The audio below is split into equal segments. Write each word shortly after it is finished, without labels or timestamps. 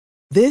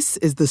This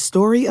is the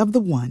story of the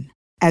one.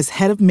 As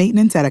head of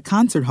maintenance at a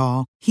concert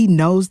hall, he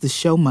knows the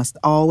show must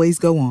always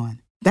go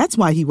on. That's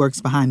why he works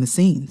behind the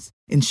scenes,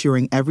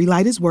 ensuring every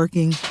light is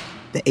working,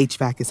 the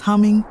HVAC is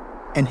humming,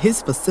 and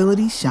his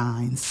facility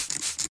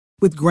shines.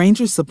 With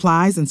Grainger's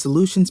supplies and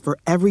solutions for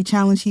every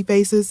challenge he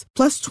faces,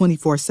 plus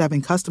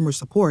 24/7 customer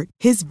support,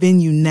 his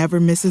venue never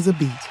misses a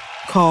beat.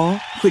 Call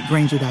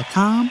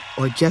quickgrainger.com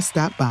or just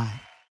stop by.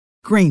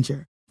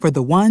 Grainger, for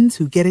the ones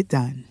who get it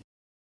done.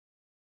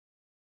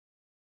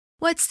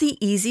 What's the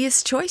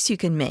easiest choice you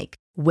can make?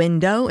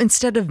 Window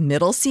instead of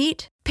middle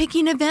seat?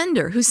 Picking a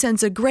vendor who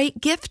sends a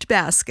great gift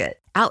basket?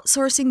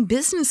 Outsourcing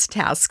business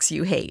tasks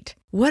you hate?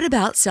 What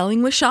about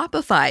selling with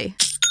Shopify?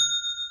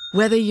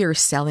 Whether you're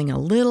selling a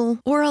little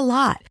or a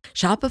lot,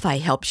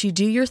 Shopify helps you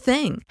do your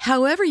thing,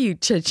 however you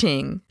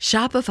cha-ching.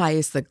 Shopify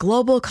is the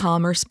global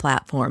commerce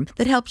platform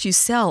that helps you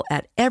sell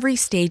at every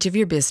stage of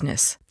your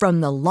business.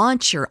 From the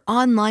launch your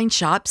online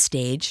shop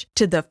stage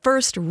to the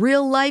first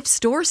real-life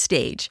store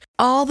stage,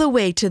 all the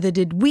way to the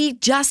did we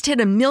just hit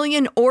a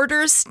million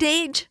orders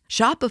stage.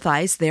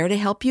 Shopify's there to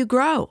help you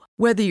grow.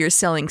 Whether you're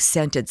selling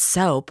scented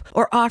soap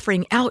or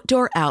offering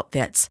outdoor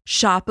outfits,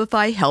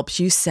 Shopify helps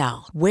you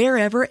sell.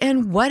 Wherever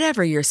and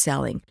whatever you're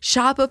selling,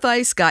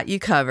 Shopify's got you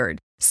covered.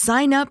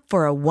 Sign up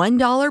for a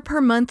 $1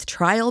 per month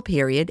trial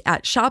period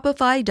at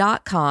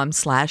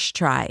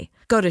shopify.com/try.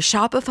 Go to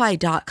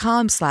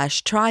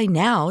shopify.com/try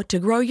now to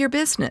grow your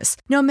business,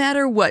 no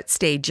matter what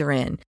stage you're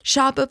in.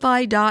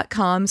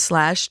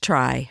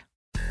 Shopify.com/try.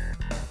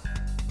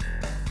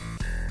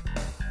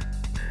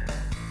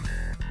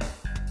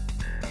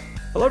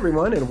 Hello,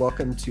 everyone, and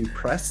welcome to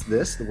Press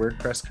This, the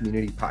WordPress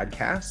community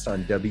podcast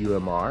on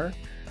WMR.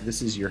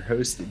 This is your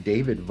host,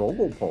 David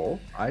Vogelpohl.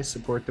 I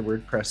support the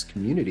WordPress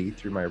community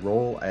through my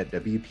role at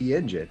WP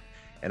Engine,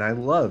 and I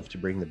love to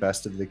bring the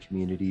best of the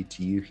community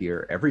to you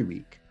here every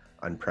week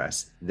on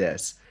Press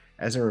This.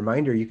 As a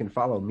reminder, you can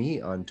follow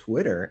me on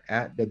Twitter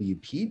at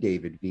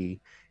WPDavidV,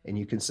 and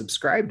you can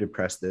subscribe to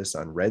Press This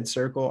on Red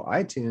Circle,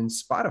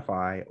 iTunes,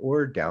 Spotify,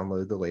 or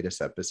download the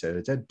latest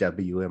episodes at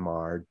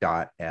WMR.fm.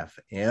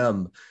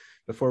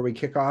 Before we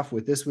kick off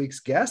with this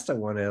week's guest, I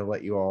want to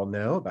let you all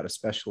know about a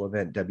special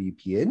event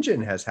WP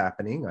Engine has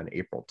happening on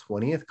April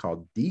 20th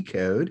called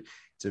Decode.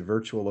 It's a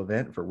virtual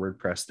event for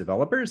WordPress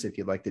developers. If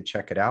you'd like to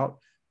check it out,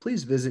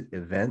 please visit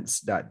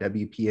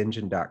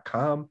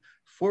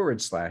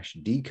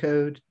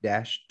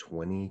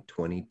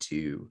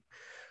events.wpengine.com/decode-2022.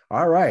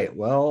 All right,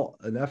 well,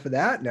 enough of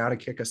that. Now to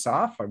kick us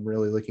off, I'm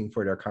really looking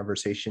forward to our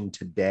conversation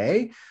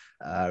today.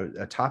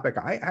 A topic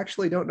I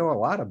actually don't know a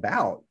lot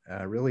about,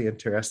 really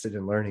interested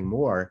in learning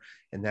more,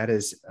 and that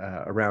is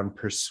around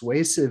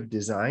persuasive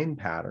design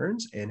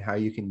patterns and how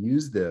you can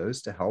use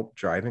those to help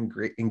drive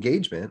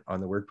engagement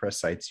on the WordPress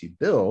sites you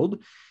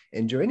build.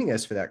 And joining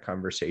us for that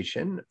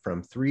conversation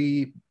from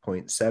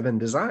 3.7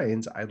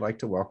 Designs, I'd like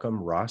to welcome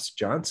Ross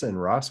Johnson.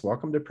 Ross,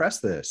 welcome to Press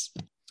This.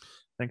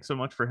 Thanks so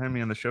much for having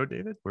me on the show,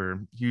 David. We're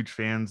huge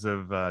fans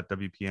of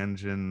WP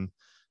Engine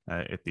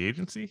at the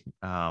agency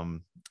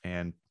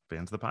and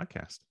fans of the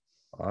podcast.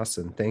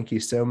 Awesome. Thank you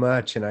so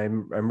much. And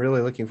I'm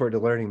really looking forward to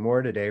learning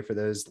more today. For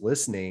those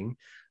listening,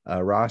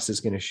 Ross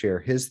is going to share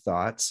his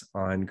thoughts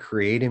on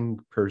creating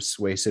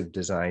persuasive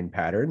design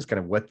patterns, kind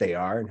of what they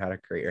are and how to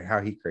create or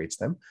how he creates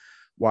them,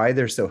 why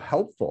they're so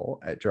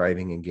helpful at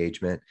driving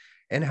engagement,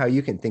 and how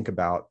you can think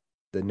about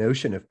the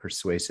notion of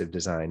persuasive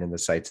design in the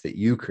sites that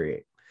you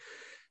create.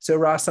 So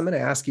Ross, I'm going to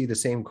ask you the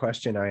same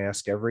question I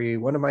ask every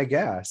one of my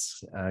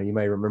guests. You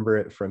might remember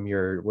it from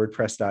your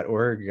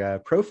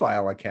WordPress.org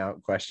profile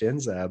account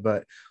questions,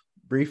 but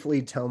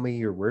briefly tell me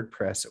your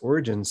WordPress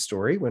origin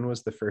story. When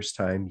was the first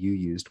time you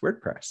used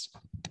WordPress?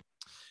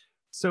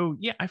 So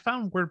yeah, I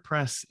found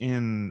WordPress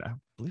in, I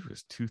believe it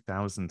was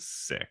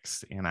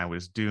 2006, and I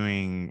was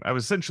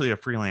essentially a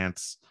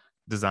freelance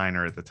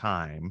designer at the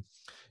time,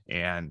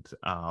 and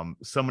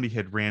somebody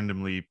had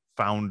randomly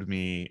found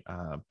me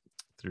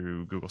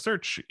through Google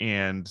search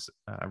and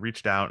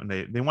reached out, and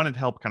they wanted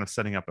help kind of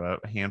setting up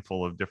a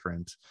handful of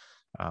different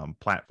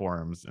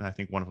platforms. And I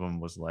think one of them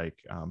was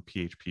like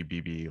PHP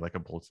BB, like a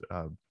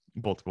bulletin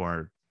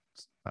board,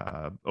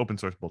 open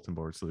source bulletin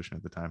board solution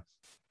at the time.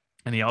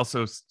 And he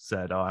also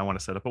said, I want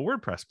to set up a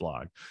WordPress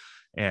blog.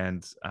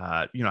 And,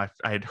 I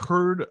had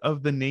heard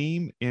of the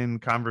name in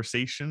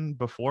conversation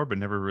before, but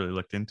never really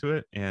looked into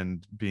it.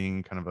 And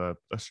being kind of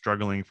a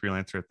struggling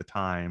freelancer at the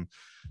time,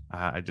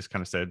 I just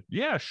kind of said,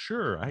 yeah,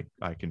 sure,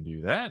 I can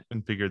do that,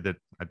 and figured that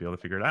I'd be able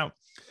to figure it out.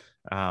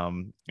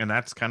 And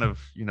that's kind of,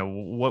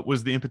 what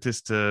was the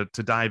impetus to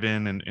dive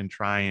in and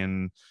try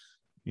and,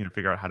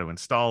 figure out how to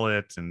install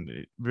it.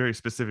 And very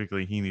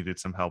specifically, he needed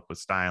some help with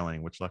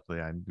styling, which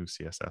luckily I knew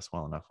CSS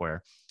well enough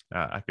where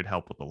I could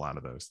help with a lot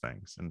of those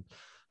things. And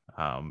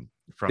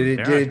did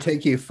it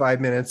take you 5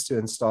 minutes to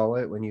install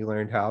it when you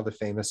learned how, the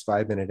famous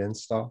 5-minute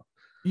install?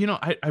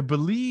 I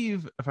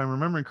believe, if I'm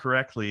remembering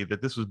correctly,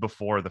 that this was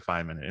before the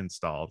 5-minute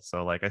install.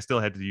 So like I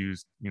still had to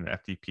use,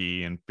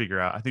 FTP and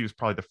figure out, I think it was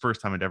probably the first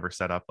time I'd ever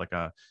set up like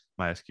a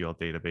MySQL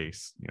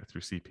database,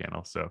 through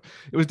cPanel. So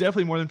it was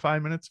definitely more than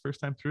 5 minutes first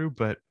time through,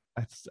 but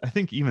I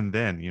think even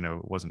then,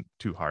 it wasn't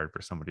too hard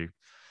for somebody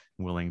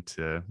willing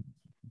to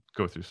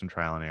go through some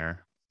trial and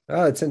error.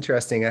 Oh, it's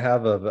interesting. I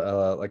have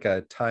like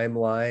a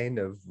timeline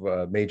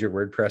of major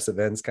WordPress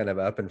events kind of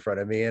up in front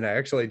of me, and I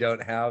actually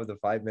don't have the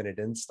 5-minute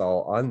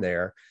install on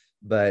there.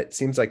 But it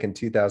seems like in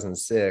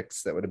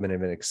 2006, that would have been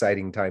an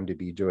exciting time to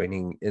be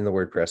joining in the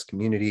WordPress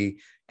community,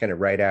 kind of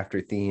right after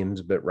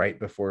themes, but right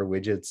before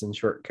widgets and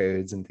short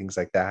codes and things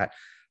like that.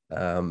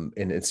 And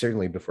it's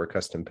certainly before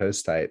custom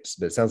post types.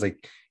 But it sounds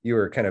like you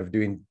were kind of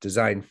doing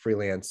design,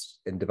 freelance,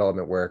 and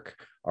development work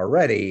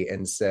already,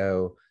 and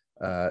so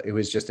it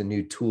was just a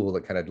new tool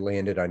that kind of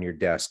landed on your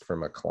desk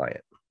from a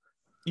client.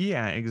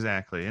 Yeah,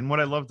 exactly. And what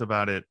I loved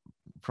about it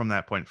from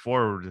that point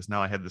forward is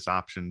now I had this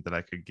option that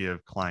I could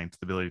give clients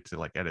the ability to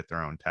like edit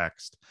their own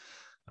text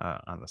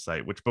on the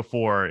site, which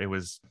before it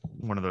was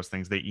one of those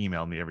things they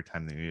emailed me every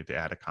time they needed to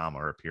add a comma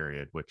or a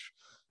period, which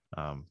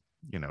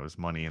is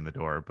money in the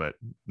door, but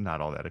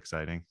not all that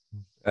exciting.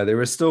 There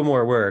was still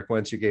more work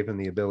once you gave them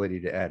the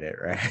ability to edit,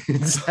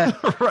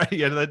 right? Right.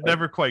 Yeah, that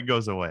never quite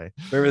goes away.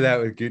 Remember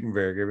that with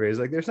Gutenberg? Everybody's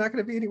like, there's not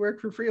going to be any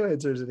work for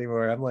freelancers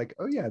anymore. I'm like,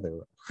 oh yeah, there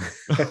will.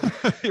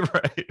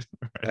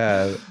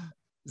 Right.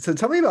 So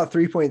tell me about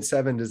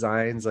 3.7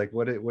 Designs. Like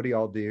what do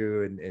y'all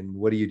do and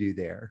what do you do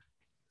there?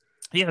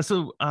 Yeah.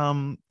 So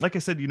like I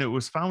said, it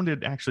was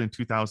founded actually in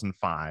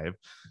 2005.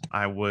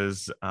 I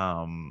was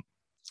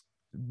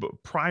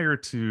prior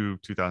to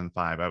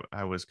 2005,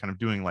 I was kind of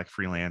doing like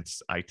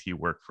freelance IT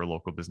work for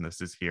local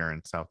businesses here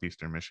in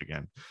southeastern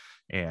Michigan.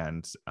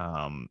 And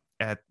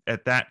at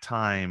that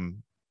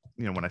time,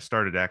 when I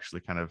started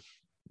actually kind of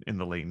in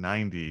the late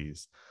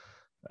 90s,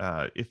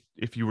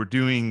 if you were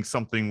doing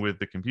something with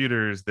the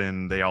computers,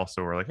 then they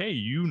also were like, hey,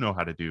 you know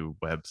how to do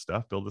web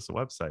stuff, build us a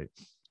website.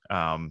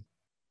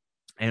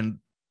 And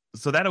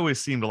so that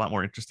always seemed a lot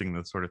more interesting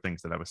than the sort of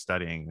things that I was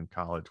studying in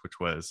college, which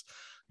was,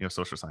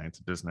 social science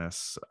and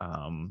business.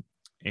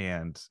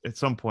 And at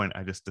some point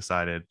I just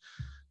decided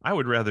I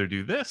would rather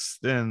do this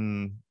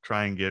than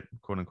try and get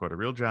quote unquote a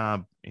real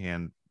job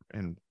and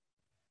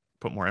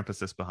put more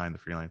emphasis behind the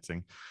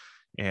freelancing.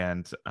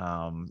 And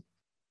kind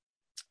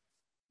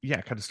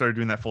of started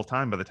doing that full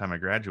time by the time I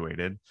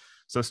graduated.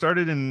 So I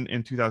started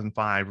in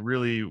 2005,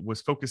 really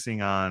was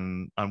focusing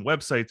on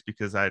websites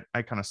because I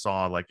kind of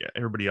saw like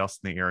everybody else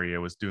in the area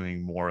was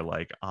doing more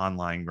like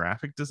online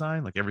graphic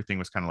design, like everything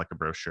was kind of like a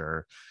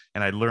brochure.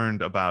 And I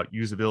learned about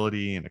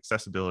usability and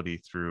accessibility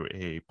through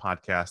a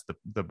podcast,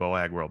 the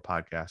Boag World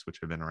podcast, which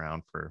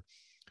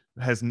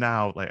has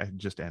now, like, I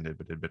just ended,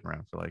 but it had been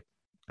around for like,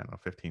 I don't know,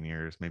 15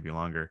 years, maybe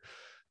longer.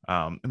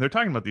 And they're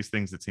talking about these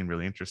things that seem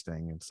really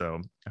interesting. And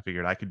so I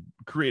figured I could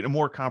create a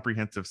more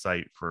comprehensive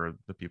site for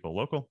the people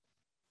local.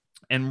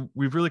 And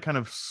we've really kind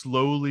of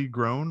slowly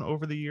grown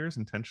over the years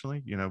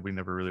intentionally. We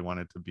never really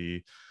wanted to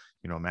be,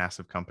 a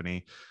massive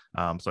company.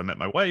 So I met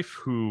my wife,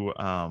 who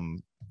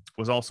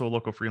was also a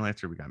local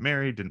freelancer. We got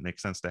married, didn't make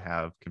sense to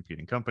have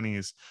competing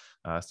companies.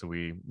 So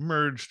we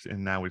merged,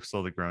 and now we've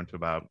slowly grown to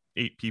about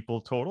 8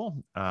 people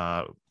total.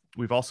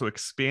 We've also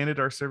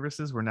expanded our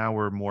services.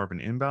 We're more of an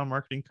inbound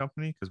marketing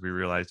company because we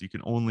realized you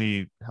can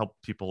only help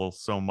people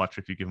so much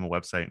if you give them a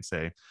website and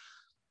say,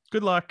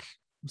 good luck,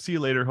 see you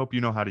later, hope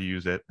you know how to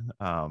use it,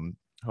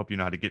 hope you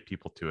know how to get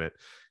people to it.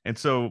 And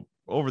so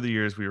over the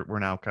years, we're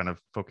now kind of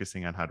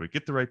focusing on how do we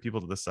get the right people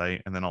to the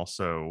site, and then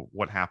also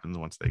what happens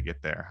once they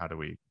get there. How do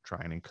we try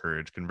and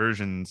encourage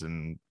conversions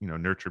and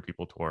nurture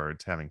people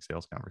towards having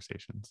sales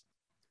conversations?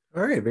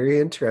 All right, very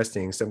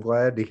interesting. So I'm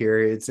glad to hear.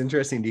 It's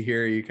interesting to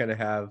hear you kind of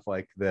have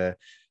like the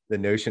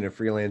notion of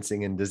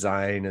freelancing and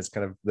design as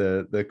kind of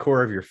the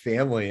core of your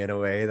family in a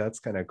way. That's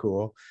kind of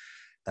cool.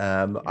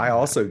 I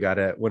also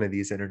got one of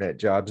these internet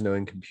jobs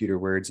knowing computer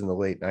words in the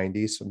late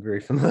 90s, so I'm very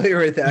familiar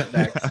with that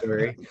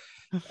backstory.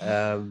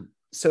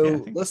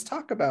 Let's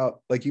talk about,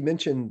 like you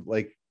mentioned,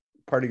 like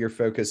part of your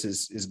focus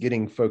is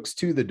getting folks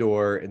to the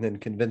door and then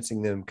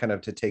convincing them kind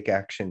of to take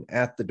action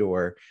at the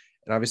door.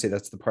 And obviously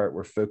that's the part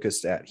we're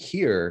focused at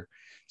here.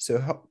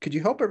 So could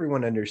you help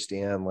everyone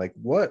understand, like,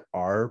 what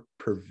are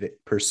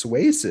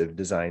persuasive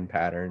design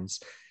patterns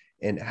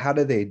and how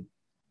do they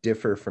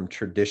differ from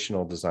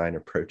traditional design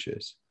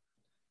approaches?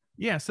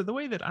 Yeah. So the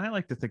way that I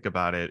like to think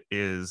about it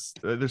is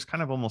there's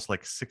kind of almost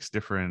like 6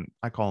 different,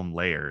 I call them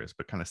layers,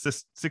 but kind of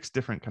 6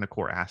 different kind of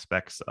core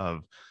aspects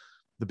of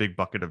the big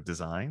bucket of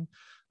design.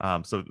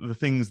 So the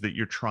things that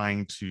you're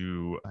trying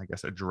to, I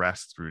guess,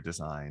 address through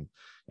design,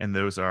 and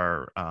those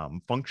are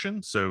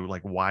function. So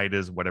like, why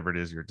does whatever it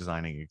is you're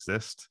designing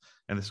exist?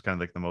 And this is kind of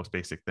like the most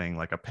basic thing,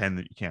 like a pen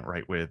that you can't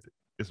write with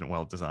isn't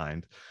well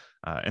designed.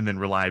 And then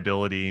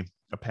reliability,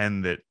 a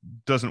pen that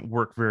doesn't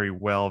work very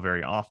well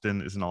very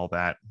often isn't all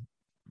that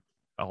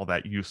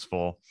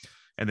useful.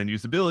 And then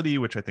usability,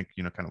 which I think,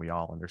 kind of we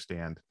all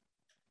understand.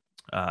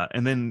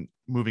 And then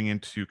moving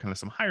into kind of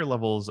some higher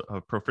levels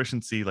of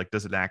proficiency, like,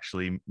 does it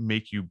actually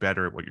make you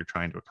better at what you're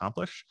trying to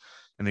accomplish?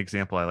 And the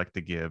example I like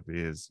to give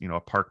is, a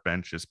park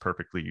bench is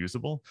perfectly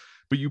usable,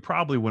 but you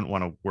probably wouldn't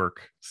want to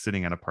work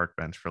sitting on a park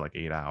bench for like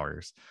 8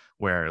 hours,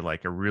 where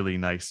like a really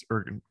nice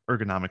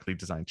ergonomically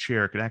designed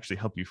chair could actually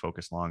help you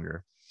focus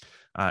longer.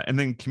 And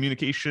then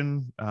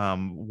communication,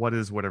 what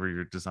is whatever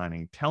you're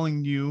designing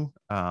telling you?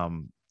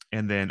 And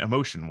then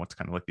emotion, what's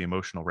kind of like the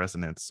emotional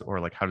resonance, or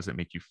like how does it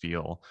make you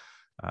feel?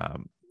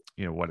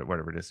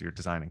 Whatever it is you're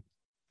designing.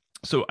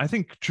 So I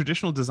think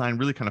traditional design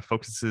really kind of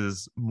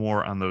focuses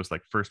more on those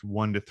like first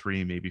 1 to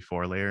 3, maybe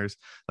 4 layers,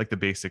 like the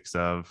basics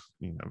of,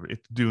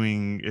 it's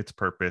doing its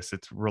purpose,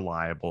 it's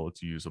reliable,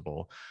 it's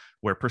usable,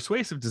 where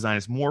persuasive design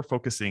is more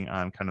focusing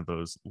on kind of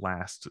those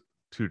last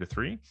 2 to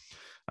 3.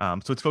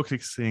 So it's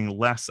focusing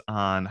less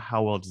on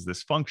how well does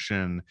this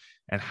function,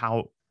 and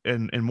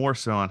and more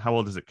so on how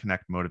well does it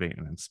connect, motivate,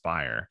 and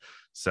inspire.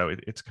 So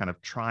it's kind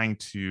of trying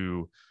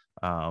to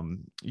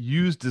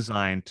use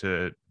design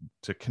to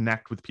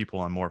connect with people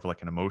on more of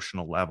like an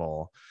emotional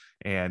level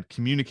and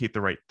communicate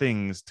the right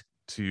things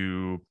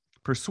to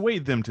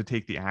persuade them to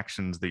take the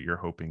actions that you're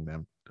hoping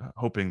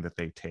that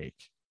they take.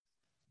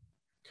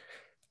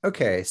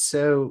 Okay,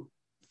 so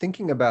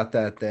thinking about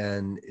that,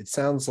 then it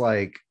sounds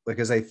like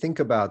as I think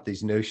about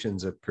these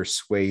notions of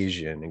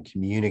persuasion and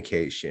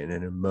communication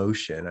and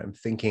emotion, I'm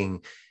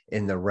thinking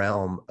in the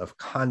realm of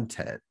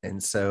content.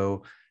 And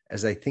so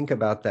as I think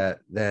about that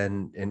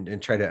then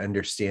and try to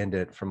understand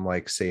it from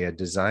like, say, a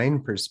design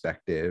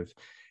perspective,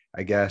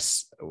 I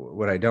guess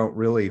what I don't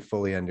really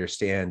fully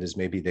understand is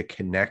maybe the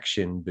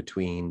connection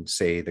between,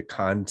 say, the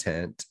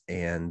content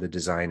and the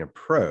design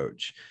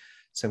approach.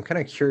 So I'm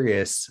kind of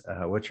curious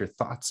what your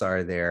thoughts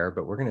are there,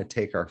 but we're going to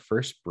take our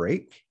first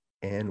break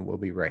and we'll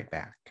be right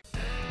back.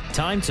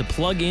 Time to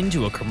plug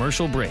into a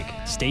commercial break.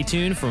 Stay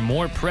tuned for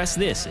more Press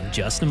This in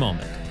just a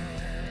moment.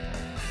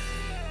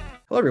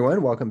 Hello,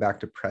 everyone. Welcome back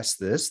to Press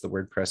This, the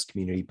WordPress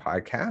community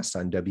podcast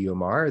on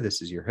WMR.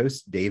 This is your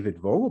host, David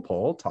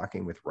Vogelpohl,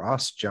 talking with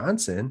Ross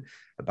Johnson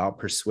about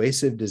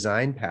persuasive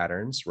design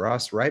patterns.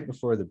 Ross, right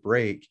before the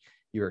break,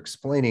 you were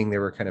explaining there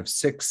were kind of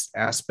 6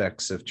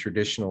 aspects of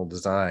traditional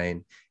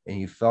design, and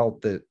you feel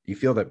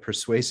that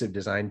persuasive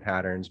design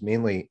patterns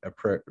mainly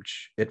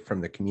approach it from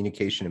the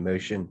communication,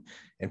 emotion,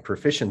 and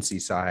proficiency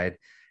side.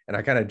 And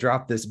I kind of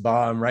dropped this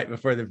bomb right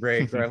before the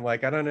break where I'm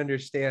like, I don't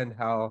understand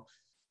how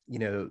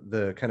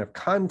the kind of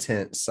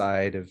content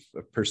side of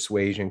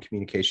persuasion,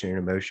 communication, and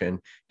emotion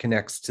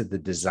connects to the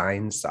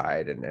design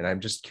side. And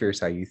I'm just curious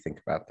how you think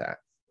about that.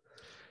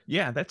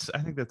 Yeah, I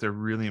think that's a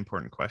really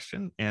important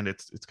question. And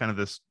it's kind of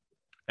this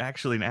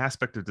actually an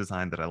aspect of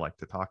design that I like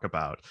to talk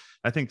about.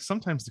 I think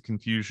sometimes the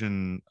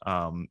confusion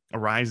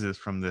arises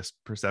from this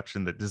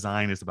perception that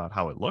design is about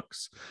how it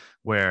looks,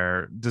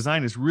 where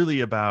design is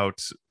really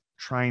about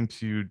trying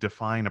to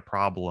define a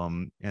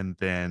problem and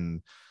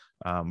then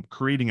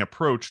creating an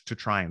approach to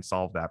try and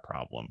solve that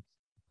problem.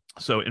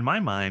 So in my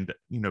mind,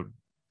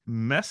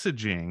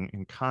 messaging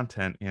and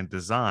content and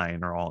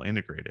design are all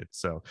integrated.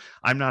 So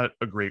I'm not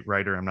a great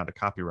writer, I'm not a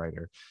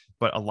copywriter,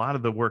 but a lot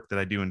of the work that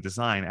I do in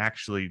design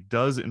actually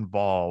does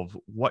involve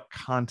what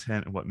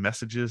content and what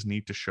messages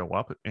need to show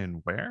up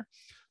and where.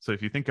 So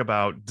if you think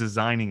about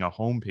designing a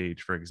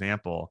homepage, for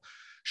example,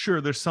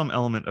 sure, there's some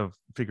element of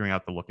figuring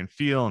out the look and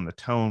feel and the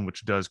tone,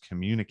 which does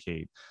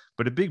communicate.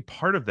 But a big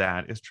part of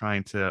that is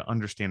trying to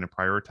understand and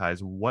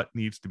prioritize what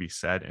needs to be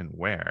said and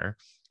where.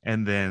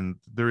 And then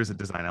there is a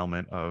design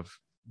element of,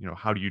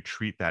 how do you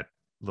treat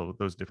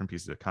those different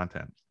pieces of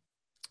content?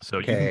 So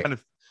you can kind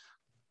of,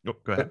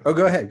 go ahead.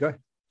 Go ahead.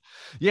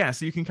 Yeah.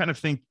 So you can kind of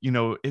think,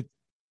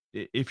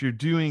 if you're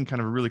doing kind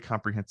of a really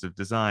comprehensive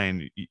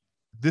design,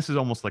 this is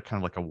almost like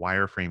kind of like a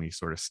wireframey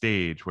sort of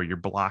stage where you're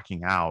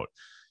blocking out,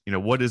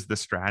 what is the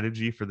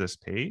strategy for this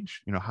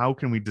page? How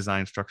can we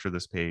design structure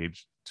this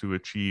page to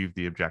achieve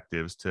the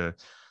objectives to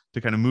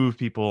kind of move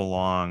people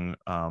along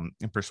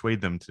and persuade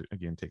them to,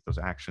 again, take those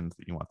actions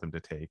that you want them to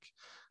take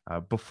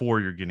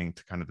before you're getting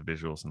to kind of the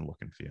visuals and look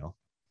and feel.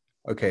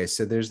 Okay,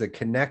 so there's the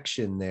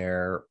connection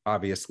there,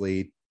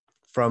 obviously,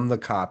 from the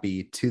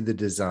copy to the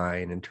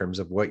design in terms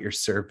of what you're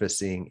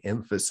surfacing,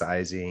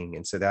 emphasizing.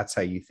 And so that's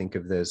how you think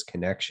of those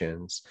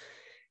connections.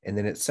 And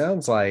then it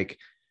sounds like,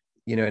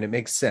 and it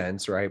makes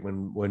sense, right?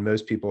 When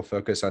most people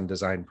focus on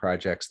design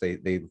projects,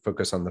 they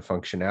focus on the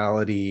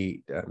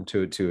functionality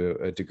to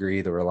a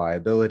degree, the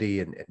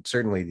reliability, and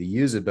certainly the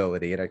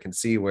usability. And I can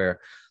see where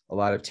a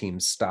lot of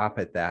teams stop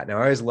at that. Now,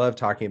 I always love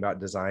talking about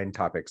design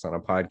topics on a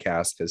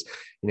podcast because,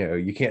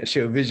 you can't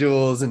show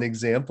visuals and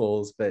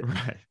examples, but,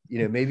 right.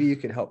 Maybe you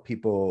could help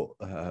people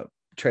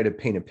try to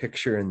paint a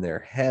picture in their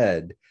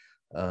head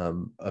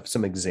of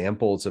some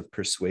examples of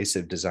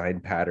persuasive design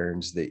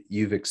patterns that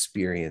you've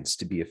experienced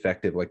to be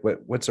effective. Like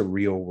what's a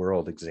real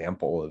world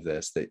example of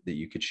this that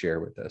you could share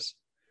with us?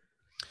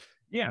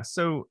 Yeah.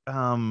 So,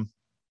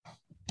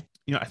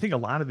 I think a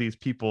lot of these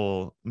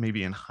people,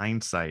 maybe in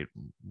hindsight,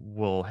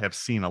 will have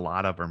seen a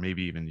lot of, or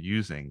maybe even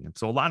using. And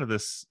so a lot of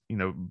this,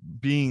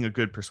 being a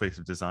good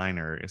persuasive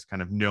designer is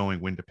kind of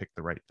knowing when to pick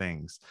the right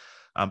things.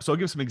 So I'll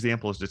give some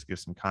examples just to give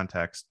some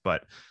context,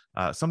 but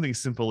something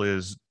simple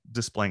is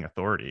displaying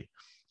authority.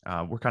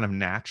 We're kind of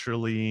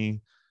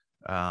naturally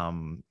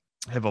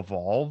have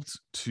evolved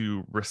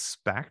to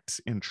respect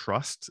and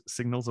trust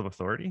signals of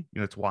authority.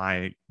 It's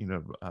why,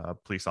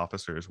 police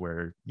officers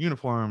wear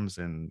uniforms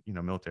and,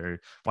 military,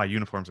 why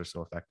uniforms are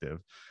so effective.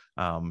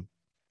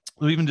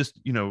 even just,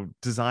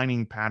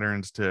 designing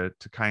patterns to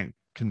kind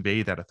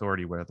convey that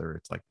authority, whether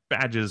it's like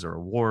badges or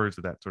awards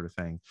or that sort of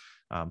thing,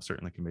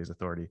 certainly conveys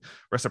authority.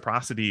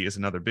 Reciprocity is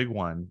another big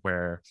one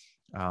where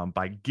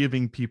by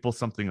giving people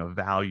something of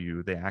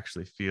value, they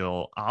actually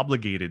feel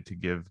obligated to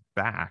give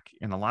back.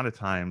 And a lot of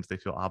times they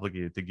feel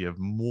obligated to give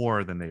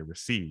more than they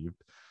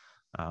received.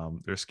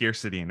 There's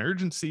scarcity and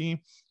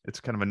urgency.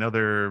 It's kind of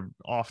another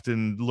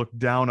often looked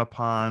down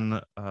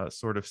upon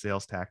sort of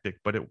sales tactic,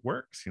 but it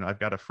works. I've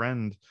got a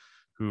friend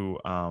who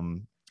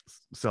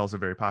sells a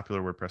very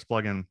popular WordPress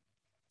plugin,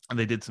 and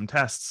they did some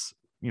tests,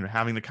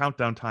 having the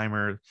countdown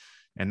timer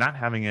and not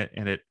having it,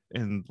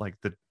 and like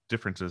the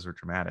differences are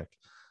dramatic.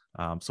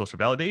 Social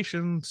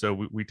validation.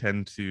 So we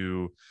tend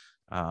to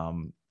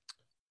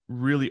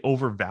really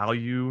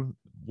overvalue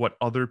what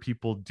other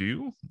people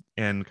do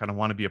and kind of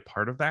want to be a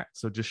part of that.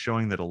 So just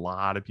showing that a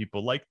lot of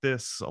people like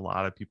this, a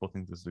lot of people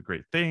think this is a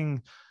great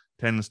thing,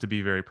 tends to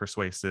be very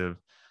persuasive.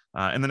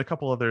 And then a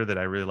couple other that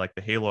I really like,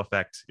 the halo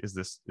effect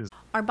is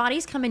our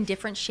bodies come in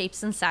different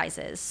shapes and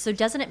sizes. So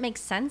doesn't it make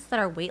sense that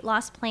our weight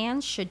loss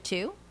plans should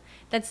too?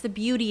 That's the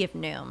beauty of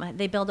Noom.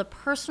 They build a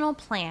personal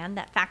plan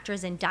that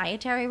factors in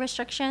dietary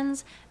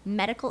restrictions,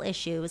 medical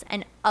issues,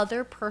 and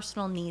other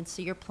personal needs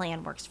so your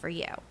plan works for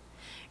you.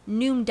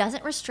 Noom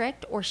doesn't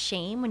restrict or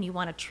shame when you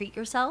want to treat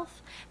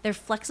yourself. Their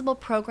flexible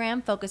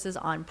program focuses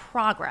on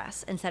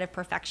progress instead of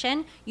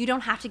perfection. You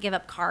don't have to give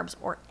up carbs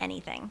or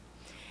anything.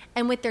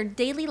 And with their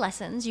daily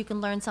lessons, you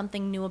can learn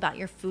something new about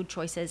your food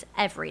choices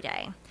every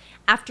day.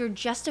 After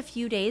just a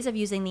few days of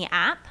using the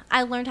app,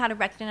 I learned how to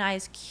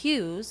recognize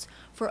cues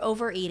for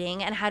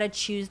overeating and how to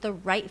choose the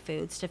right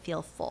foods to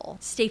feel full.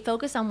 Stay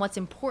focused on what's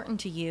important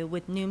to you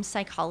with Noom's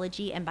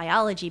psychology and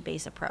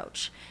biology-based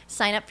approach.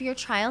 Sign up for your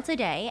trial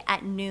today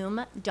at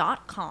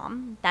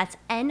Noom.com. That's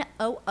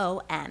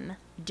Noom.com.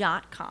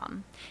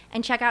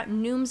 And check out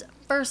Noom's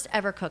first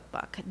ever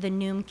cookbook, The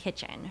Noom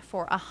Kitchen,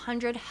 for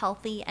 100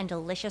 healthy and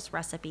delicious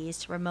recipes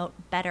to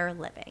promote better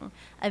living.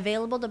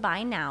 Available to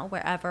buy now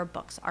wherever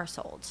books are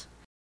sold.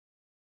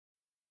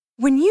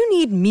 When you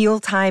need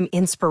mealtime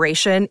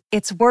inspiration,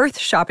 it's worth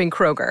shopping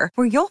Kroger,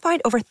 where you'll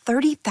find over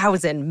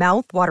 30,000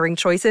 mouth-watering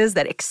choices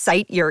that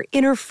excite your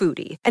inner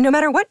foodie. And no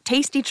matter what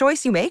tasty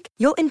choice you make,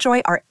 you'll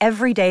enjoy our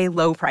everyday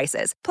low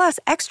prices, plus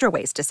extra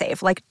ways to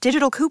save, like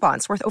digital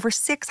coupons worth over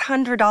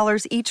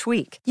 $600 each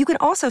week. You can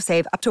also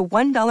save up to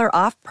 $1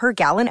 off per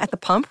gallon at the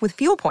pump with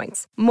fuel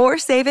points. More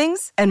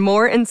savings and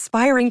more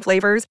inspiring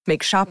flavors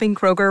make shopping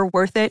Kroger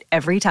worth it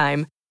every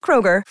time.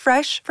 Kroger,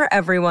 fresh for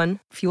everyone.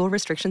 Fuel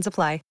restrictions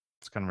apply.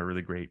 It's kind of a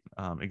really great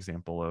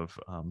example of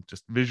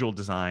just visual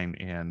design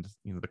and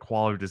the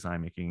quality of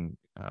design making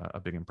a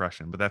big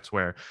impression. But that's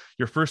where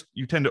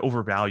you tend to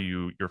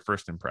overvalue your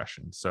first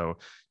impression. So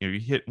you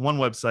hit one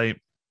website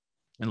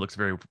and it looks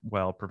very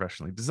well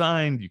professionally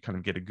designed. You kind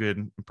of get a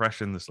good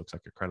impression. This looks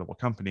like a credible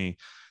company.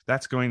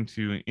 That's going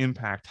to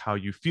impact how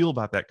you feel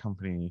about that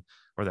company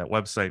or that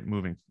website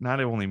not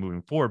only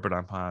moving forward, but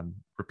upon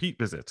repeat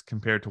visits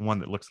compared to one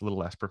that looks a little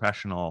less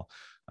professional.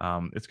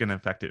 It's going to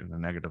affect it in a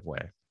negative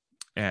way.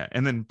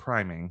 And then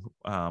priming,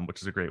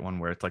 which is a great one,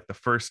 where it's like the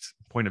first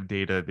point of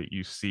data that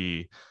you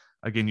see.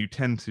 Again, you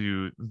tend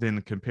to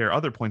then compare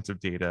other points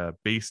of data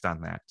based on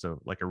that. So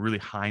like a really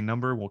high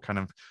number will kind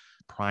of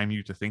prime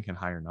you to think in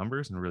higher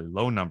numbers, and a really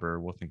low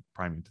number will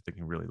prime you to think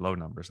in really low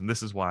numbers. And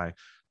this is why a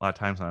lot of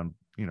times on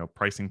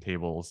pricing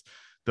tables,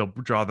 they'll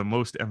draw the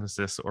most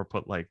emphasis or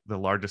put like the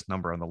largest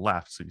number on the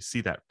left. So you see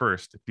that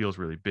first, it feels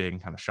really big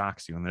and kind of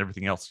shocks you, and then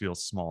everything else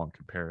feels small in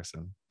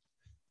comparison.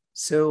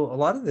 So a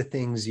lot of the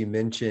things you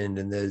mentioned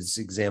in those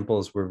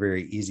examples were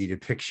very easy to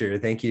picture.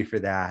 Thank you for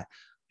that.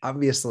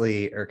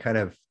 Obviously, are kind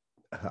of,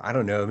 I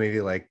don't know,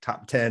 maybe like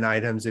top 10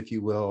 items, if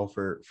you will,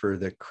 for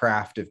the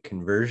craft of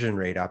conversion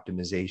rate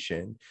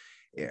optimization.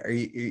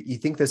 You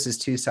think this is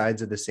two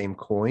sides of the same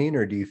coin,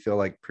 or do you feel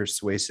like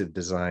persuasive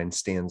design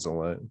stands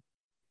alone?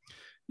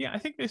 Yeah, I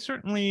think they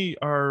certainly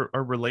are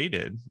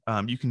related.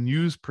 You can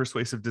use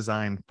persuasive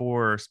design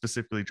for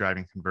specifically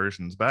driving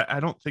conversions, but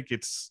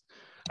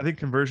I think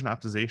conversion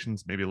optimization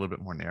is maybe a little bit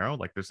more narrow.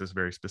 Like there's this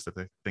very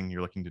specific thing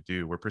you're looking to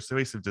do, where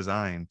persuasive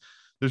design,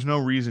 there's no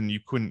reason you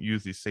couldn't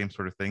use these same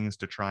sort of things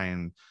to try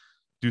and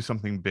do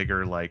something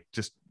bigger, like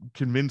just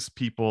convince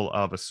people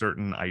of a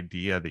certain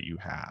idea that you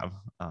have.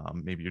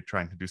 Maybe you're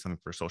trying to do something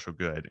for social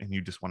good and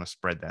you just want to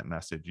spread that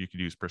message. You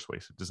could use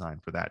persuasive design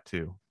for that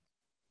too.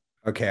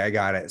 Okay, I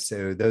got it.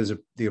 So those are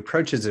the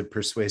approaches of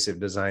persuasive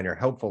design are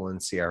helpful in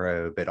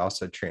CRO, but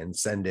also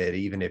transcended,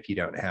 even if you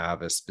don't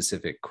have a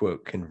specific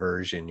quote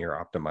conversion you're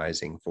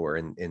optimizing for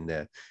in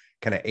the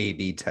kind of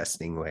A/B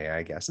testing way,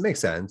 I guess. It makes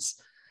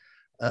sense.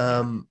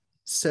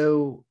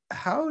 So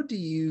how do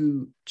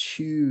you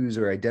choose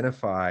or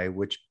identify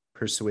which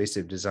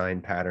persuasive design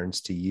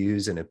patterns to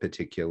use in a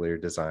particular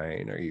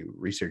design? Are you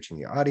researching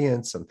the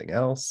audience, something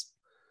else?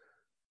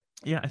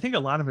 Yeah, I think a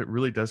lot of it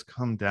really does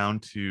come down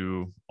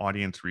to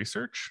audience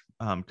research,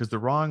 because the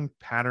wrong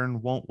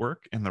pattern won't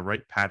work and the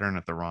right pattern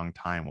at the wrong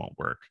time won't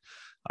work.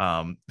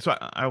 So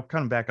I'll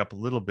kind of back up a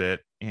little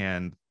bit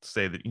and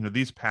say that,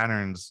 these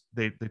patterns,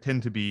 they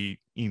tend to be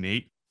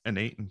innate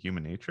innate in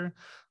human nature.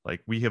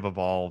 Like we have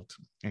evolved,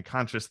 and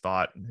conscious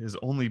thought has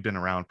only been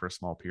around for a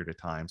small period of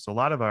time. So a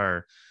lot of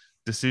our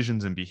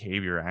decisions and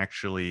behavior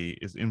actually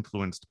is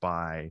influenced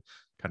by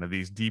kind of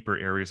these deeper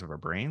areas of our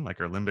brain, like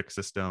our limbic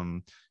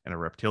system and a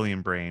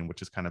reptilian brain,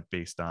 which is kind of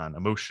based on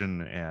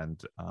emotion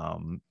and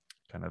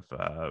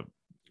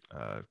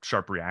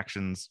sharp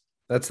reactions.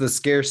 That's the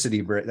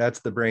scarcity.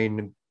 That's the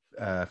brain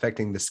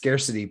affecting the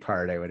scarcity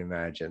part, I would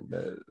imagine,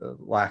 the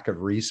lack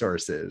of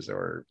resources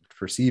or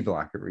perceived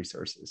lack of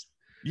resources.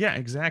 Yeah,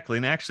 exactly.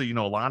 And actually,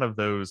 a lot of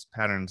those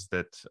patterns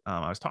that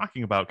I was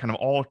talking about kind of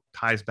all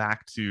ties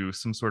back to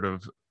some sort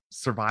of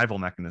survival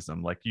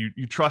mechanism. Like you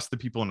trust the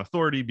people in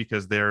authority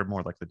because they're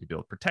more likely to be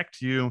able to protect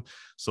you.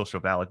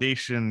 Social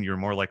validation, you're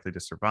more likely to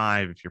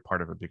survive if you're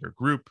part of a bigger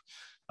group.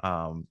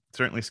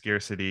 Certainly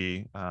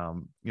scarcity,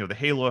 the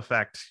halo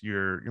effect,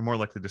 you're more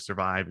likely to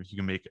survive if you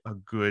can make a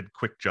good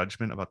quick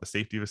judgment about the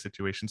safety of a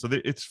situation. So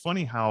it's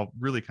funny how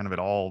really kind of it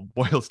all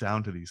boils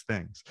down to these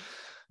things.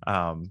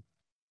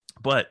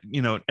 But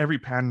every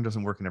pattern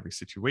doesn't work in every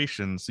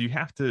situation, so you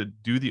have to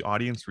do the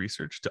audience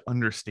research to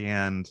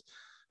understand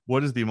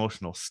what is the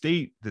emotional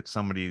state that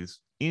somebody's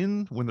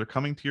in when they're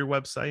coming to your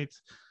website.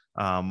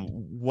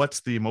 What's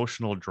the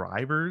emotional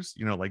drivers,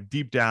 like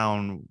deep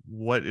down,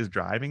 what is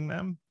driving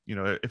them?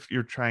 If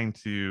you're trying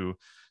to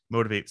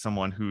motivate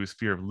someone who's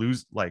fear of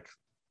like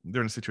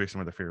they're in a situation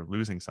where they're fear of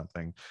losing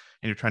something, and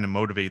you're trying to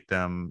motivate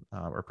them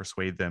or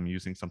persuade them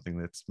using something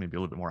that's maybe a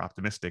little bit more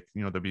optimistic,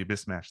 there'll be a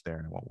mismatch there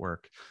and it won't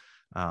work.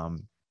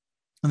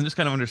 And just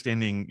kind of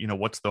understanding,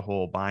 what's the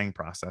whole buying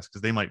process,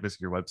 because they might visit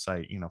your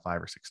website,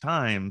 5 or 6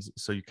 times.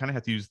 So you kind of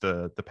have to use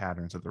the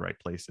patterns at the right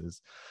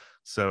places.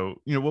 So,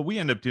 what we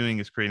end up doing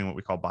is creating what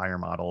we call buyer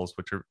models,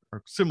 which are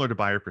similar to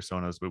buyer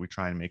personas, but we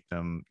try and make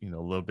them, a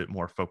little bit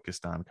more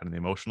focused on kind of the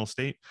emotional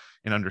state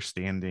and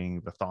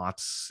understanding the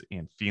thoughts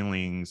and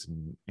feelings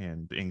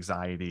and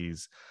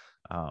anxieties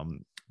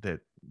that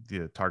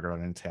the target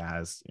audience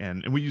has.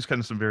 And we use kind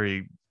of some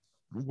very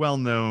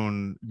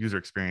well-known user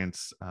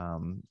experience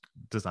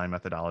design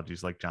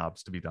methodologies like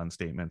jobs to be done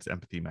statements,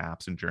 empathy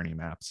maps, and journey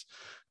maps,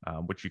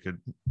 which you could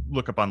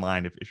look up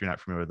online if you're not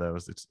familiar with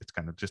those. It's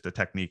kind of just a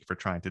technique for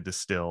trying to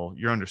distill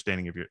your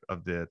understanding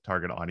of the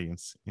target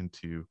audience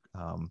into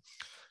kind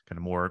of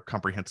more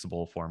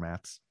comprehensible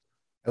formats.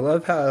 I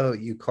love how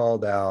you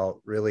called out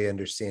really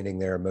understanding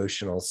their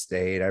emotional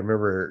state. I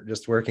remember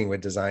just working with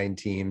design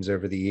teams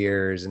over the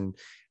years, and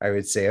I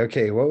would say,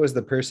 okay, what was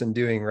the person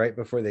doing right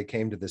before they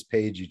came to this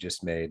page you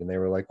just made? And they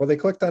were like, well, they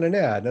clicked on an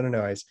ad.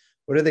 No.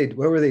 What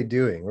were they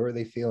doing? What were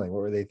they feeling?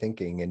 What were they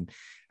thinking? And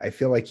I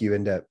feel like you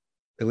end up,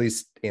 at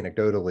least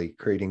anecdotally,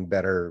 creating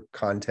better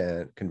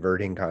content,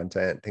 converting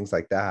content, things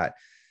like that.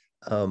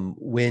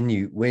 When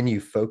you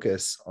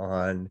focus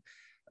on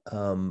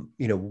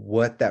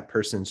what that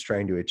person's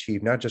trying to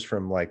achieve, not just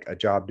from like a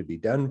job to be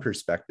done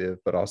perspective,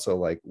 but also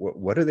like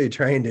what are they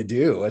trying to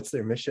do? What's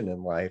their mission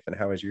in life, and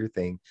how is your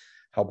thing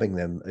helping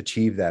them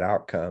achieve that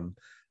outcome?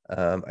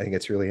 I think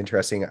it's really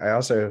interesting. I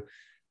also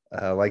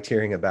liked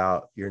hearing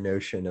about your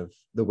notion of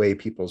the way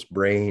people's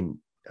brain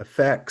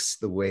affects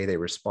the way they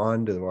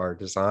respond to our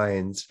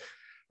designs.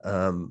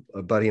 A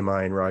buddy of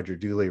mine, Roger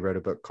Dooley, wrote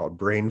a book called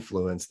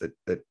Brainfluence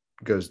that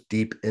goes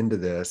deep into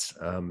this.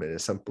 It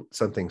is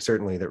something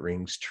certainly that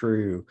rings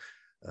true,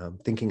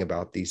 thinking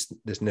about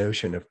this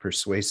notion of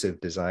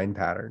persuasive design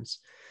patterns.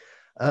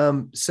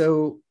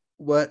 So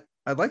what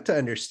I'd like to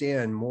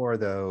understand more,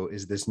 though,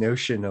 is this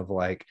notion of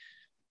like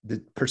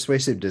the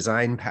persuasive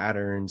design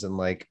patterns, and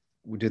like,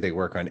 do they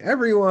work on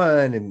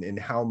everyone, and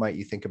how might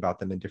you think about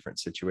them in different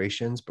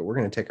situations? But we're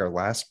going to take our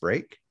last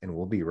break, and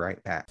we'll be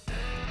right back.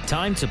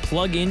 Time to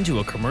plug into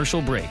a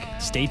commercial break.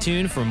 Stay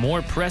tuned for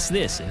more Press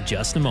This in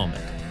just a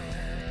moment.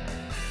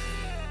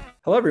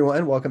 Hello,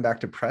 everyone. Welcome back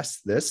to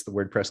Press This, the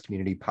WordPress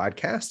community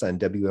podcast on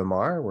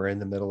WMR. We're in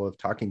the middle of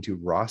talking to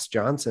Ross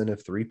Johnson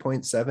of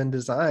 3.7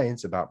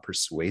 Designs about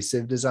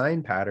persuasive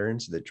design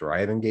patterns that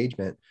drive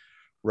engagement.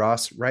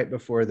 Ross, right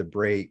before the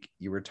break,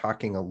 you were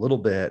talking a little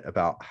bit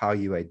about how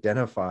you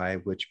identify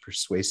which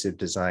persuasive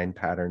design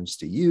patterns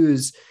to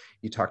use.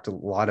 You talked a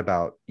lot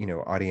about,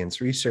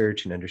 audience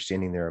research and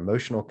understanding their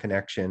emotional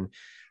connection.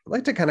 I'd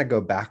like to kind of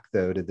go back,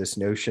 though, to this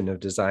notion of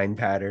design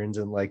patterns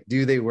and like,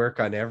 do they work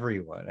on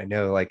everyone? I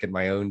know, like in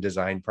my own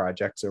design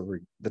projects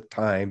over the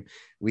time,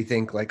 we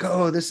think like,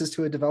 oh, this is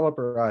to a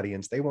developer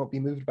audience. They won't be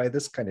moved by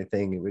this kind of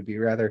thing. It would be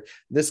rather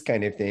this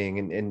kind of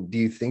thing. And do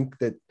you think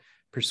that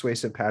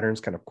persuasive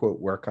patterns kind of, quote,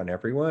 work on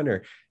everyone?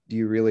 Or do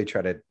you really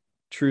try to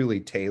truly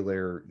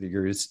tailor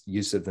your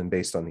use of them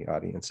based on the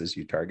audiences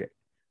you target?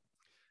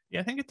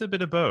 Yeah, I think it's a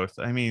bit of both.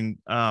 I mean,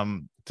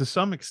 to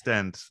some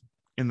extent,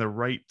 in the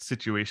right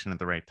situation at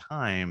the right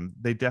time,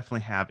 they definitely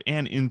have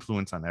an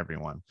influence on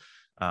everyone.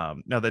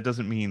 Now, that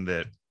doesn't mean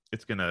that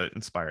it's going to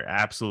inspire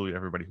absolutely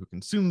everybody who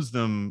consumes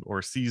them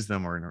or sees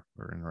them or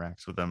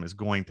interacts with them is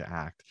going to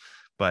act.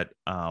 But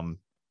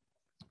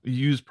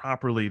used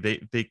properly,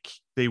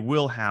 they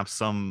will have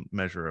some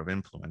measure of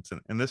influence.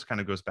 And this kind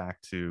of goes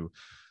back to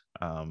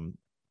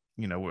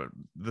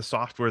the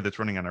software that's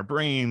running on our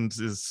brains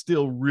is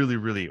still really,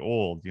 really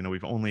old.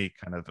 We've only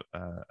kind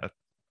of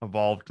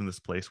evolved in this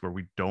place where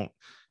we don't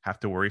have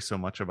to worry so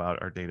much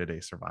about our day-to-day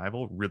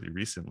survival really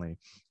recently.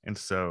 And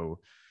so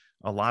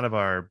a lot of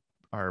our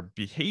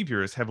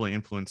behavior is heavily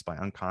influenced by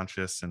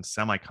unconscious and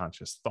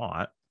semi-conscious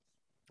thought,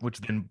 which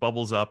then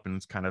bubbles up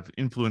and kind of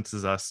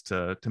influences us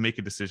to make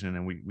a decision,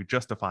 and we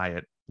justify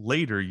it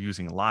later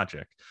using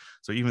logic.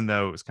 So even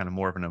though it was kind of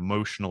more of an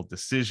emotional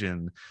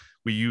decision,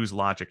 we use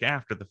logic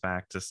after the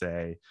fact to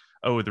say,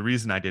 oh, the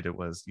reason I did it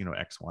was,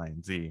 X, Y,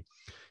 and Z.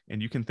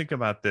 And you can think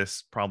about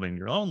this probably in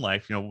your own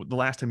life. The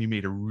last time you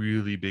made a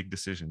really big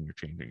decision, you're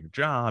changing your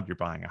job, you're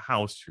buying a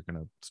house, you're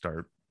going to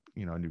start, a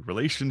new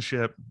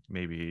relationship,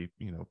 maybe,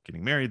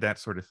 getting married, that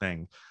sort of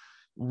thing.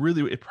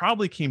 Really, it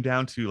probably came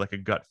down to like a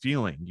gut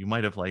feeling. You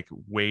might have like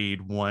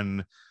weighed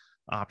one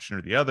option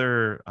or the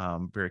other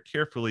very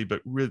carefully,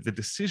 but really the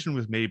decision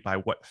was made by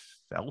what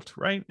felt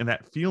right. And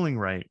that feeling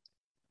right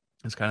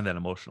is kind of that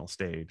emotional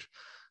stage.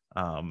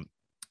 And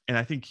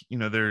I think,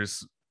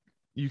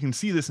 you can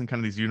see this in kind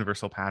of these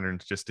universal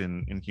patterns just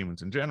in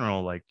humans in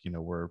general. Like,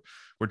 we're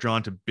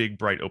drawn to big,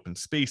 bright, open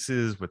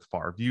spaces with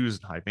far views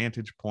and high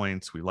vantage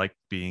points. We like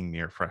being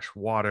near fresh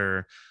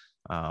water.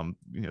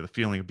 The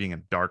feeling of being in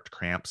a dark,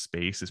 cramped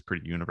space is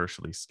pretty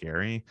universally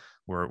scary,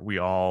 where we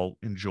all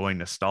enjoy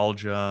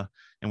nostalgia,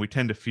 and we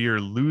tend to fear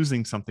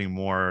losing something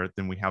more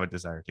than we have a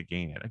desire to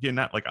gain it. Again,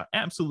 not like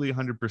absolutely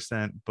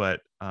 100%,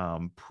 but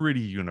pretty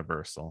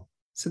universal.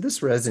 So this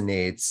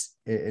resonates,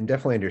 and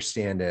definitely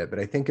understand it, but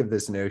I think of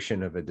this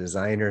notion of a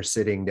designer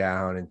sitting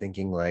down and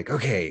thinking like,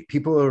 okay,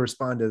 people will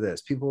respond to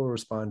this, people will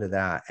respond to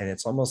that. And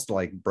it's almost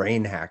like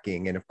brain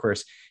hacking. And of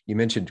course, you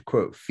mentioned,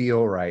 quote,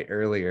 feel right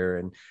earlier.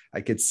 And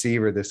I could see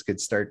where this could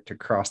start to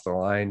cross the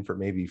line for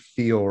maybe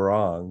feel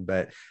wrong.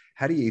 But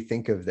how do you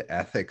think of the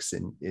ethics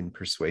in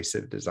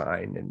persuasive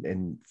design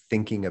and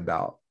thinking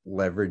about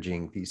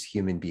leveraging these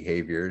human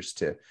behaviors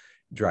to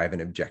drive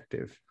an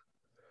objective?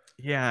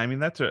 Yeah, I mean,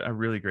 that's a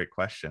really great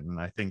question. And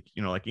I think,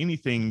 like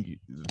anything,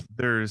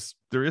 there is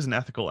an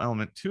ethical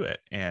element to it.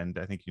 And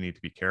I think you need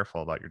to be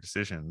careful about your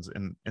decisions.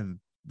 And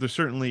there's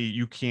certainly,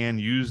 you can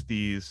use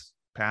these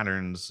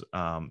patterns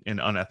in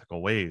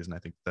unethical ways. And I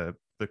think the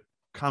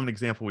common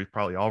example we've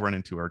probably all run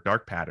into are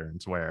dark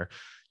patterns, where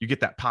you get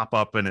that pop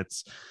up and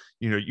it's,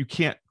 you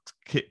can't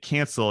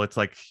cancel. It's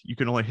like, you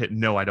can only hit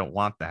no, I don't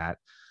want that.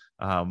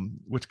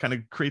 Which kind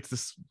of creates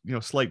this,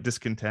 slight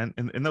discontent.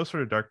 And those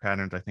sort of dark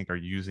patterns, I think, are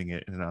using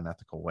it in an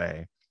unethical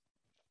way.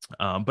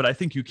 But I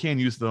think you can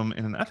use them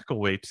in an ethical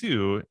way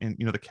too. And,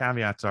 the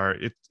caveats are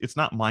it's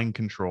not mind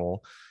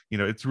control.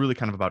 It's really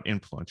kind of about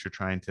influence. You're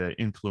trying to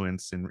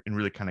influence and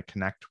really kind of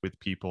connect with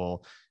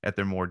people at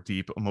their more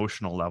deep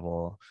emotional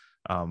level,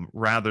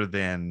 rather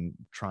than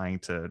trying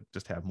to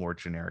just have more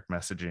generic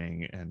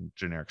messaging and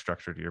generic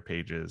structure to your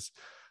pages.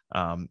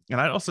 And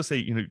I'd also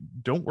say,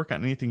 don't work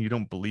on anything you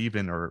don't believe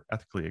in or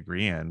ethically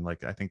agree in.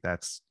 Like, I think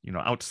that's,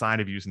 outside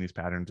of using these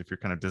patterns, if you're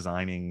kind of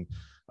designing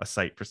a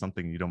site for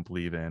something you don't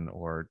believe in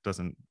or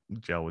doesn't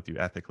gel with you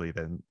ethically,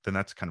 then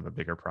that's kind of a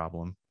bigger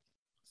problem.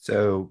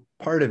 So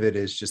part of it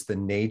is just the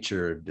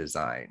nature of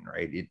design,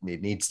 right? It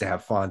needs to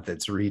have font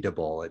that's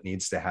readable. It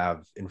needs to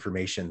have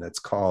information that's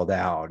called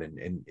out and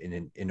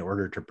in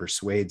order to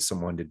persuade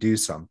someone to do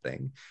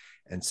something.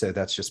 And so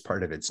that's just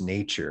part of its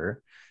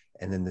nature.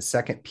 And then the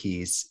second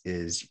piece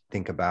is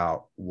think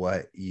about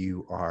what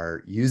you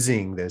are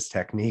using those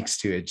techniques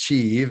to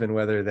achieve and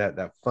whether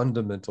that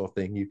fundamental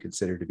thing you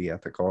consider to be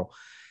ethical.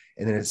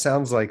 And then it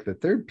sounds like the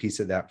third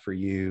piece of that for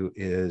you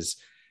is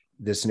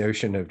this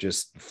notion of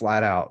just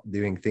flat out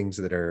doing things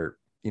that are,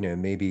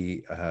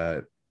 maybe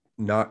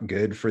not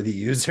good for the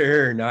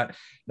user, or not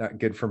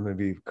good from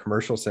maybe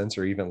commercial sense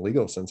or even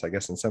legal sense, I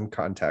guess, in some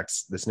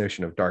contexts, this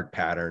notion of dark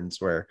patterns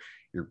where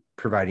you're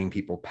providing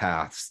people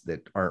paths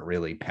that aren't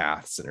really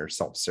paths and are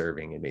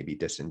self-serving and maybe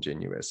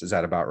disingenuous. Is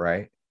that about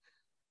right?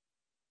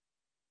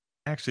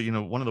 Actually,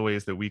 one of the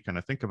ways that we kind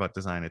of think about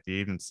design at the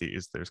agency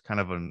is there's kind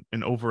of an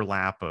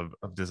overlap of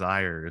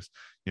desires.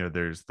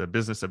 There's the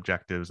business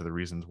objectives or the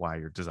reasons why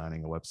you're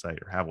designing a website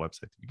or have a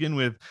website to begin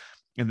with.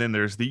 And then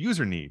there's the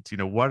user needs.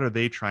 What are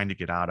they trying to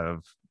get out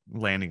of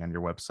landing on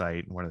your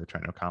website, and what are they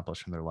trying to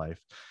accomplish in their life?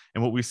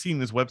 And what we've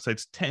seen is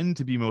websites tend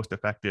to be most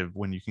effective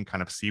when you can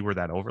kind of see where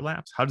that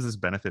overlaps. How does this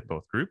benefit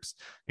both groups,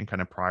 and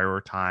kind of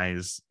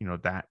prioritize,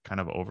 that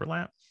kind of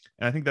overlap?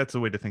 And I think that's a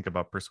way to think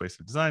about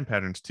persuasive design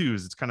patterns too,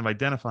 is it's kind of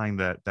identifying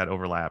that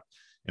overlap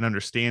and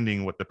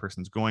understanding what the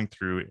person's going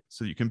through,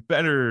 so you can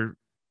better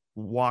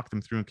walk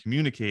them through and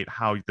communicate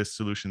how this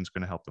solution is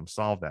going to help them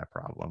solve that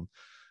problem.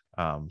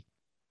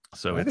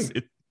 So it's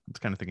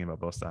kind of thinking about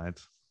both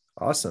sides.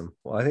 Awesome.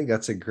 Well, I think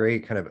that's a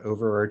great kind of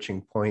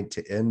overarching point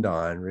to end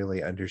on,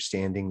 really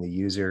understanding the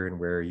user and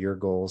where your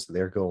goals,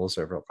 their goals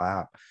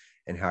overlap,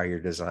 and how your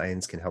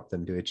designs can help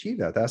them to achieve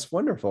that. That's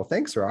wonderful.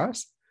 Thanks,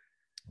 Ross.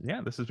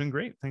 Yeah, this has been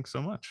great. Thanks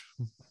so much.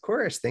 Of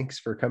course. Thanks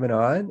for coming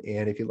on.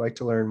 And if you'd like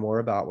to learn more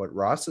about what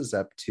Ross is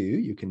up to,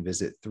 you can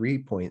visit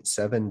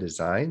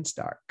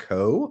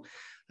 3.7designs.co.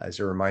 As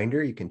a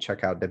reminder, you can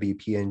check out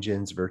WP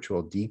Engine's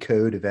virtual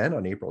Decode event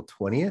on April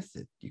 20th.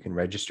 You can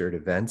register at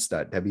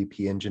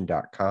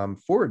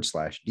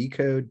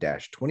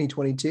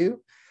events.wpengine.com/decode-2022.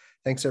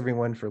 Thanks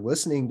everyone for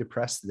listening to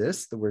Press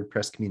This, the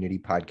WordPress community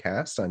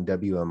podcast on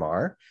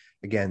WMR.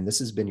 Again, this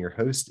has been your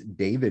host,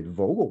 David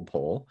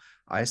Vogelpohl.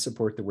 I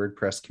support the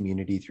WordPress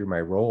community through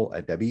my role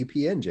at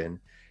WP Engine,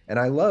 and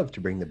I love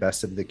to bring the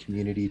best of the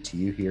community to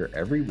you here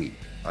every week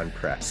on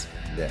Press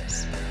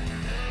This.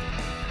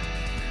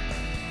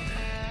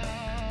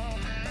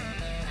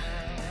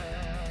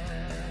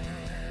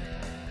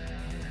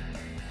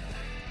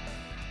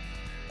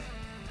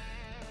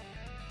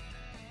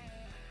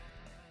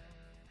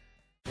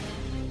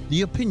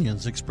 The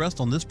opinions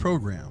expressed on this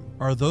program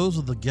are those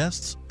of the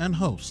guests and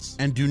hosts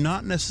and do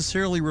not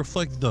necessarily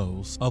reflect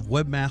those of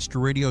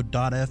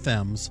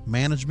WebmasterRadio.fm's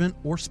management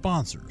or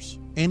sponsors.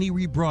 Any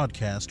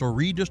rebroadcast or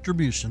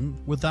redistribution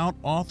without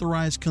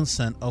authorized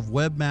consent of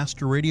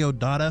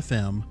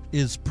WebmasterRadio.fm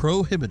is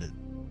prohibited.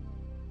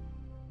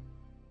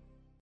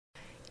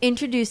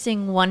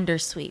 Introducing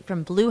Wondersuite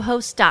from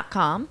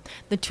Bluehost.com,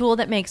 the tool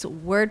that makes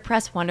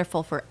WordPress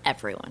wonderful for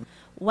everyone.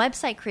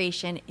 Website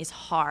creation is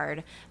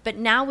hard, but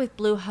now with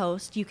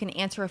Bluehost, you can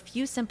answer a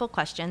few simple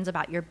questions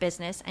about your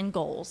business and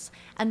goals,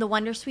 and the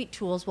Wondersuite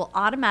tools will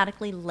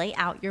automatically lay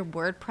out your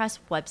WordPress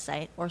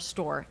website or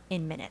store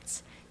in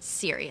minutes.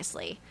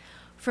 Seriously.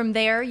 From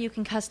there, you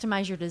can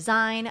customize your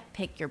design,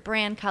 pick your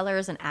brand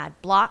colors, and add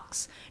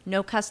blocks.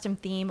 No custom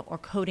theme or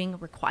coding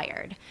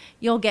required.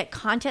 You'll get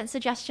content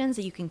suggestions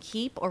that you can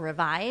keep or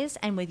revise,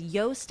 and with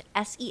Yoast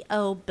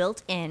SEO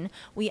built in,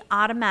 we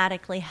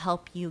automatically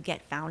help you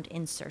get found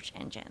in search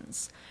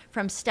engines.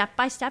 From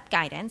step-by-step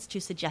guidance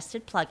to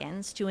suggested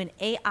plugins to an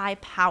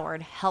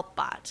AI-powered help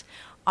bot,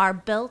 our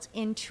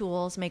built-in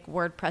tools make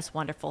WordPress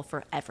wonderful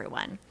for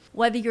everyone.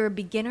 Whether you're a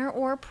beginner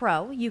or a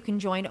pro, you can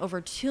join over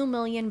 2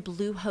 million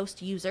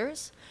Bluehost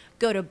users.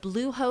 Go to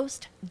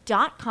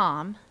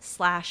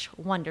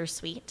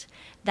bluehost.com/wondersuite.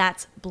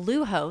 That's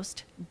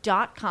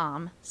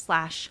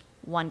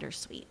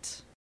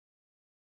bluehost.com/wondersuite.